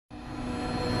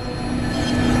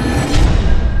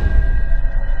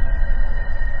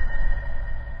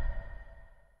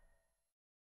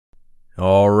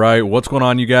All right, what's going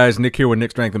on, you guys? Nick here with Nick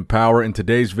Strength and Power. In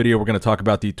today's video, we're going to talk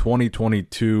about the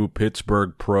 2022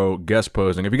 Pittsburgh Pro guest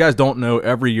posing. If you guys don't know,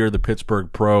 every year the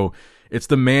Pittsburgh Pro, it's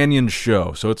the Mannion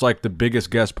show. So it's like the biggest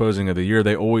guest posing of the year.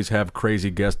 They always have crazy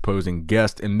guest posing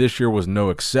guests, and this year was no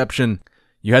exception.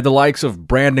 You had the likes of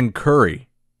Brandon Curry,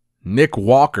 Nick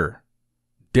Walker,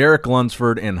 Derek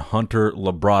Lunsford, and Hunter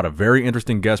Labrada. Very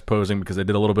interesting guest posing because they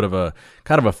did a little bit of a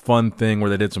kind of a fun thing where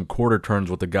they did some quarter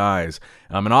turns with the guys.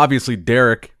 And obviously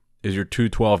Derek is your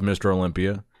 212 Mr.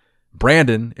 Olympia.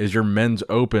 Brandon is your men's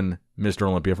open Mr.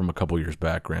 Olympia from a couple years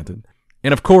back, granted.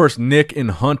 And of course, Nick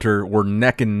and Hunter were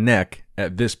neck and neck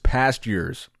at this past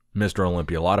year's Mr.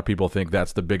 Olympia. A lot of people think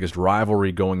that's the biggest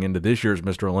rivalry going into this year's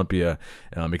Mr. Olympia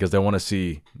because they want to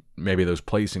see maybe those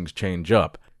placings change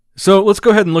up. So let's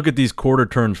go ahead and look at these quarter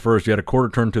turns first. You had a quarter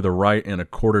turn to the right and a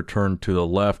quarter turn to the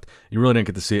left. You really didn't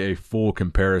get to see a full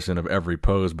comparison of every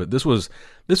pose, but this was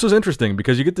interesting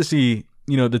because you get to see,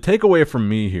 the takeaway from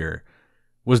me here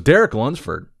was Derek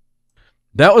Lunsford.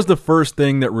 That was the first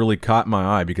thing that really caught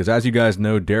my eye because, as you guys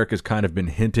know, Derek has kind of been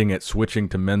hinting at switching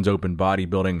to men's open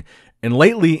bodybuilding, and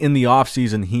lately in the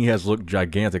offseason, he has looked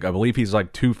gigantic. I believe he's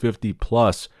like 250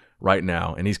 plus right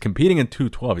now, and he's competing in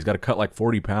 212. He's got to cut like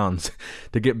 40 pounds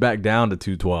to get back down to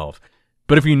 212.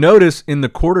 But if you notice in the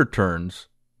quarter turns,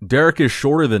 Derek is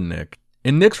shorter than Nick,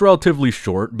 and Nick's relatively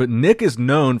short, but Nick is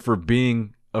known for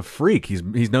being a freak. He's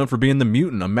known for being the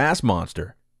mutant, a mass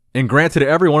monster. And granted,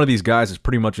 every one of these guys is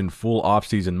pretty much in full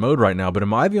off-season mode right now, but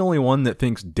am I the only one that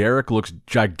thinks Derek looks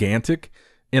gigantic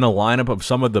in a lineup of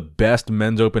some of the best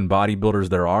men's open bodybuilders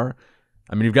there are?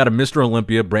 I mean, you've got a Mr.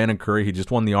 Olympia, Brandon Curry. He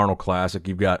just won the Arnold Classic.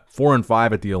 You've got 4 and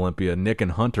 5 at the Olympia, Nick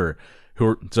and Hunter, who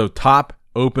are so top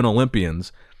open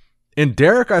Olympians. And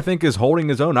Derek, I think, is holding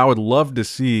his own. I would love to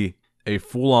see a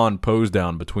full-on pose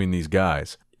down between these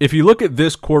guys. If you look at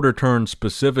this quarter turn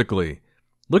specifically,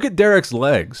 look at Derek's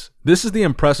legs. This is the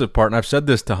impressive part, and I've said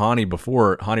this to Hani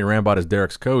before. Hani Rambot is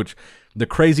Derek's coach. The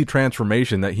crazy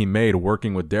transformation that he made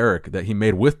working with Derek, that he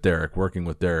made with Derek, working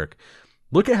with Derek.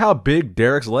 Look at how big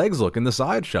Derek's legs look in the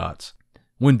side shots.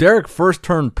 When Derek first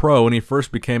turned pro and he first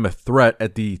became a threat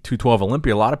at the 212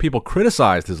 Olympia, a lot of people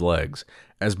criticized his legs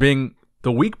as being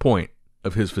the weak point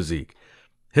of his physique.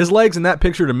 His legs in that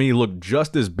picture to me look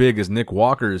just as big as Nick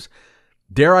Walker's,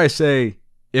 dare I say,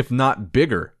 if not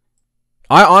bigger.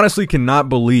 I honestly cannot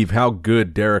believe how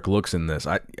good Derek looks in this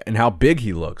and how big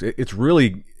he looks. It's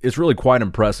really quite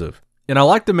impressive. And I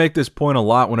like to make this point a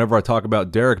lot whenever I talk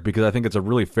about Derek because I think it's a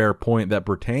really fair point that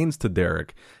pertains to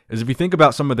Derek, is if you think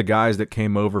about some of the guys that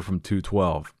came over from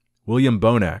 212. William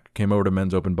Bonac came over to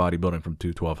men's open bodybuilding from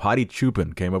 212. Heidi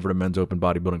Chupin came over to men's open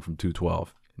bodybuilding from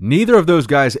 212. Neither of those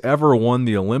guys ever won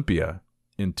the Olympia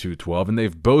in 212, and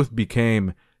they've both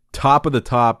became top of the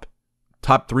top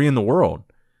 3 in the world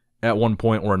at one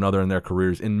point or another in their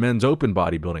careers in men's open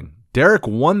bodybuilding. Derek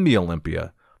won the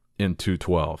Olympia in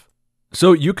 212.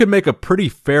 So you could make a pretty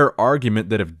fair argument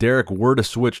that if Derek were to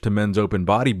switch to men's open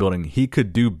bodybuilding, he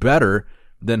could do better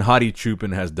than Heidi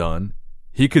Chupin has done.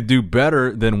 He could do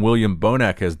better than William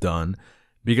Bonac has done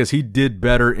because he did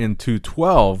better in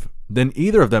 212 than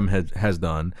either of them has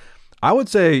done. I would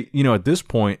say, at this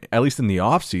point, at least in the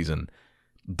offseason,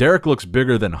 Derek looks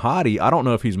bigger than Heidi. I don't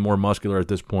know if he's more muscular at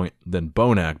this point than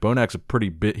Bonac. Bonac's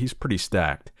he's pretty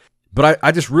stacked. But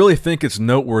I just really think it's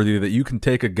noteworthy that you can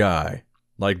take a guy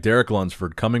like Derek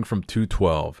Lunsford coming from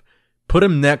 212, put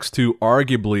him next to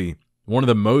arguably one of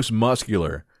the most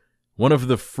muscular, one of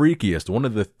the freakiest, one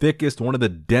of the thickest, one of the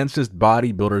densest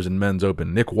bodybuilders in men's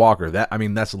open, Nick Walker.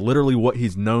 That's literally what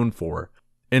he's known for.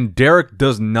 And Derek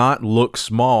does not look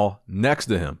small next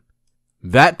to him.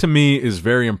 That to me is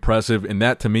very impressive, and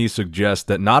that to me suggests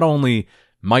that not only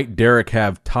might Derek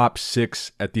have top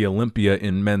 6 at the Olympia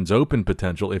in men's open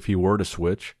potential if he were to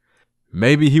switch,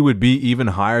 maybe he would be even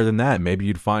higher than that. Maybe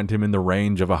you'd find him in the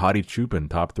range of a Heidi Chupin,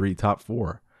 top 3, top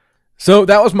 4. So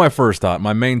that was my first thought.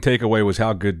 My main takeaway was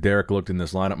how good Derek looked in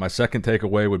this lineup. My second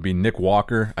takeaway would be Nick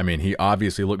Walker. I mean, he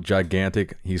obviously looked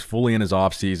gigantic. He's fully in his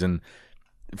offseason,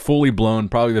 fully blown,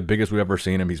 probably the biggest we've ever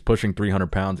seen him. He's pushing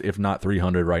 300 pounds, if not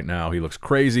 300 right now. He looks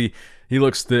crazy. He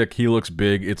looks thick. He looks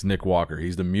big. It's Nick Walker.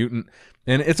 He's the mutant.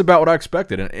 And it's about what I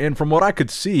expected. And from what I could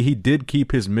see, he did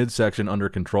keep his midsection under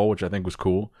control, which I think was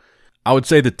cool. I would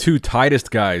say the 2 tightest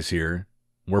guys here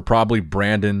were probably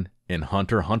Brandon and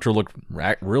Hunter. Hunter looked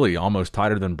really almost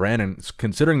tighter than Brandon,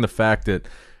 considering the fact that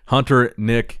Hunter,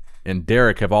 Nick, and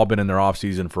Derek have all been in their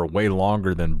offseason for way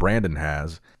longer than Brandon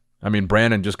has. I mean,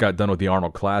 Brandon just got done with the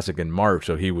Arnold Classic in March,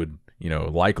 so he would,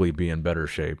 likely be in better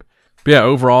shape. But yeah,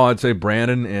 overall, I'd say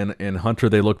Brandon and Hunter,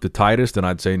 they looked the tightest, and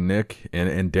I'd say Nick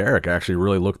and Derek actually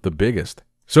really looked the biggest.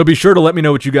 So be sure to let me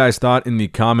know what you guys thought in the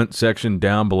comment section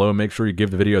down below. Make sure you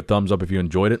give the video a thumbs up if you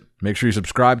enjoyed it. Make sure you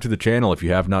subscribe to the channel if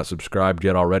you have not subscribed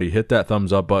yet already. Hit that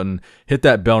thumbs up button. Hit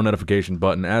that bell notification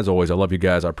button. As always, I love you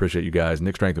guys. I appreciate you guys.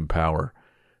 Nick Strength and Power,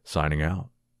 signing out.